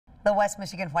The West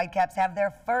Michigan Whitecaps have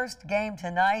their first game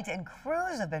tonight, and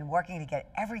crews have been working to get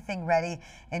everything ready,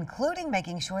 including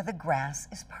making sure the grass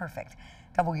is perfect.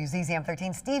 WZZM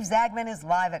 13 Steve Zagman is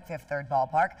live at Fifth Third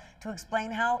Ballpark to explain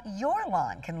how your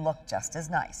lawn can look just as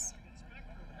nice.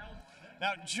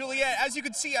 Now, Juliet, as you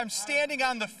can see, I'm standing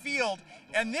on the field,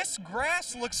 and this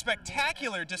grass looks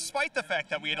spectacular despite the fact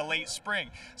that we had a late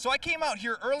spring. So I came out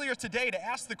here earlier today to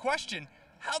ask the question,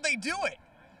 how'd they do it?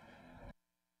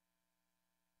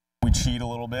 We cheat a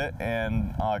little bit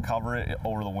and cover it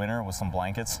over the winter with some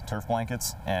blankets, turf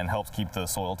blankets, and helps keep the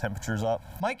soil temperatures up.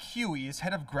 Mike Huey is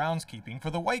head of groundskeeping for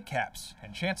the Whitecaps,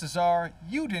 and chances are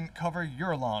you didn't cover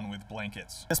your lawn with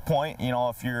blankets. At this point, you know,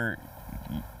 if you're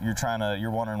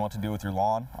wondering what to do with your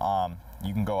lawn,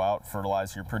 you can go out,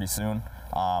 fertilize here pretty soon.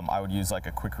 I would use like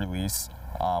a quick release,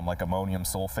 like ammonium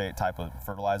sulfate type of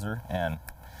fertilizer, and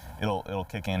it'll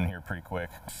kick in here pretty quick.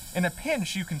 In a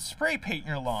pinch, you can spray paint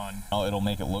your lawn. It'll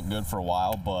make it look good for a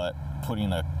while, but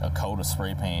putting a coat of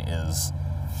spray paint is,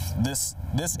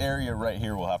 this area right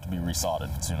here will have to be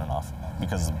resodded soon enough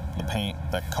because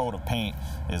the coat of paint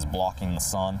is blocking the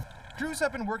sun. Crews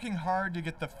have been working hard to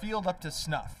get the field up to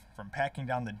snuff, from packing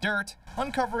down the dirt,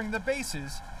 uncovering the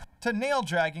bases, to nail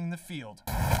dragging the field.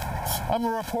 I'm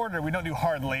a reporter. We don't do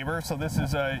hard labor, so this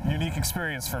is a unique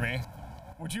experience for me.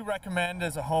 Would you recommend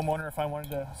as a homeowner if I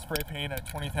wanted to spray paint a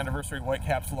 20th anniversary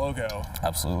Whitecaps logo?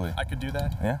 Absolutely. I could do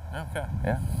that? Yeah. Okay.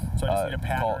 Yeah. So I just need a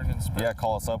pattern and spray. Yeah,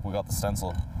 call us up. We got the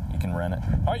stencil. You can rent it.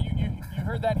 All right, you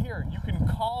heard that here. You can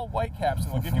call Whitecaps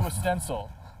and they'll give you a stencil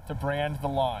to brand the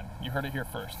lawn. You heard it here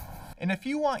first. And if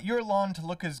you want your lawn to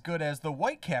look as good as the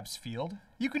Whitecaps field,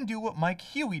 you can do what Mike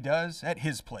Huey does at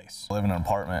his place. I live in an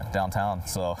apartment downtown,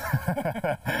 so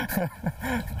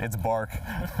it's bark.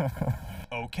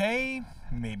 Okay,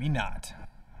 maybe not.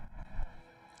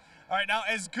 All right, now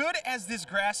as good as this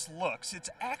grass looks, it's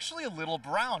actually a little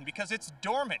brown because it's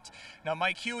dormant. Now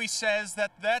Mike Huey says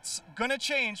that that's gonna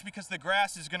change because the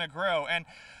grass is gonna grow. And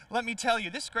let me tell you,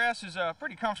 this grass is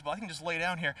pretty comfortable. I can just lay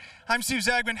down here. I'm Steve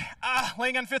Zagman,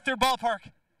 laying on Fifth Third Ballpark.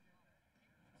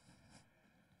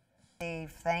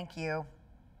 Steve, thank you.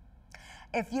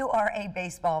 If you are a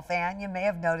baseball fan, you may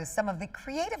have noticed some of the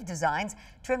creative designs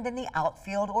trimmed in the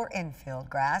outfield or infield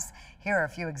grass. Here are a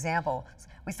few examples.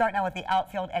 We start now with the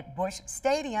outfield at Busch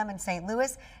Stadium in St.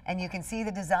 Louis, and you can see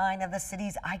the design of the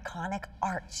city's iconic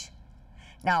arch.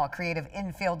 Now a creative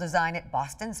infield design at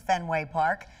Boston's Fenway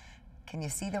Park. Can you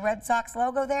see the Red Sox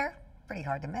logo there? Pretty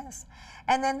hard to miss.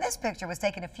 And then this picture was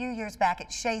taken a few years back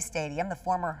at Shea Stadium, the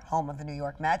former home of the New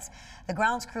York Mets. The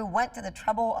grounds crew went to the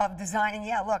trouble of designing,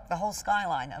 yeah, look, the whole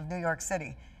skyline of New York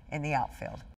City in the outfield.